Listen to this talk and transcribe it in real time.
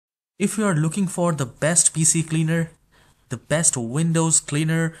If you are looking for the best PC cleaner, the best Windows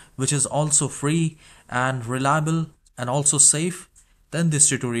cleaner, which is also free and reliable and also safe, then this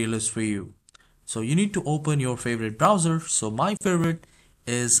tutorial is for you. So you need to open your favorite browser. So my favorite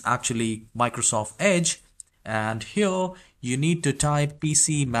is actually Microsoft Edge, and here you need to type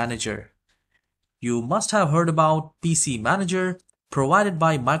PC Manager. You must have heard about PC Manager provided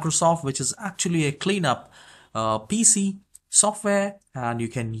by Microsoft, which is actually a cleanup PC software, and you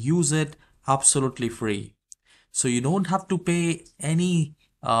can use it absolutely free. So you don't have to pay any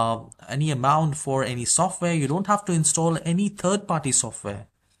amount for any software. You don't have to install any third-party software.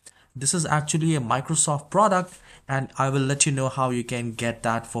 This is actually a Microsoft product, and I will let you know how you can get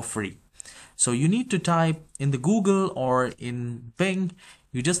that for free. So you need to type in the Google or in Bing,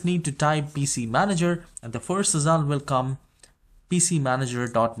 you just need to type PC Manager, and the first result will come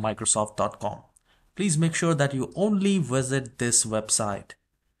pcmanager.microsoft.com. Please make sure that you only visit this website,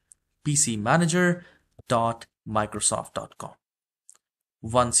 pcmanager.microsoft.com.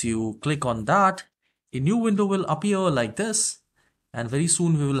 Once you click on that, a new window will appear like this, and very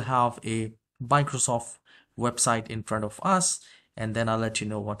soon we will have a Microsoft website in front of us, and then I'll let you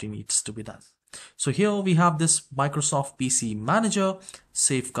know what needs to be done. So here we have this Microsoft PC Manager.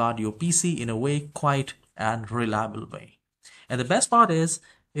 Safeguard your PC in a way, quiet and reliable way. And the best part is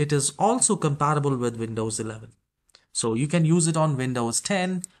it is also compatible with Windows 11. So you can use it on Windows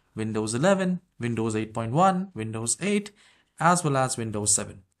 10, Windows 11, Windows 8.1, Windows 8, as well as Windows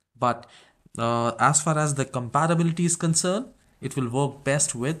 7. But as far as the compatibility is concerned, it will work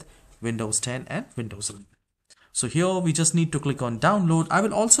best with Windows 10 and Windows 11. So here we just need to click on download. I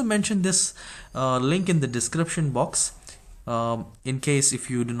will also mention this link in the description box in case if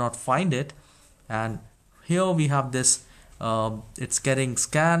you do not find it. And here we have this, it's getting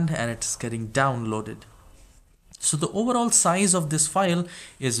scanned and it's getting downloaded. So the overall size of this file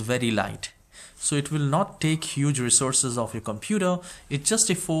is very light. So it will not take huge resources of your computer. It's just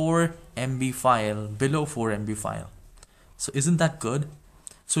a 4 MB file, below 4 MB file. So isn't that good?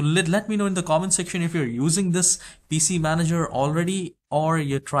 So let me know in the comment section if you're using this PC Manager already, or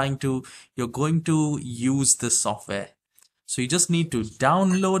you're going to use this software. So you just need to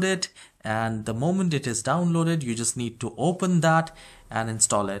download it, and the moment it is downloaded, you just need to open that and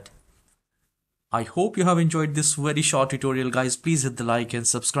install it. I hope you have enjoyed this very short tutorial, guys. Please hit the like and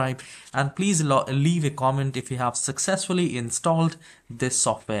subscribe, and please leave a comment if you have successfully installed this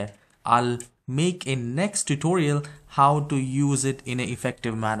software. I'll make a next tutorial how to use it in an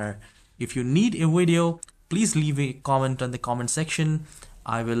effective manner. If you need a video, please leave a comment on the comment section.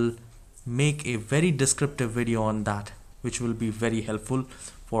 I will make a very descriptive video on that, which will be very helpful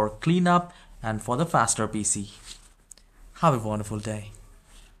for cleanup and for the faster PC. Have a wonderful day.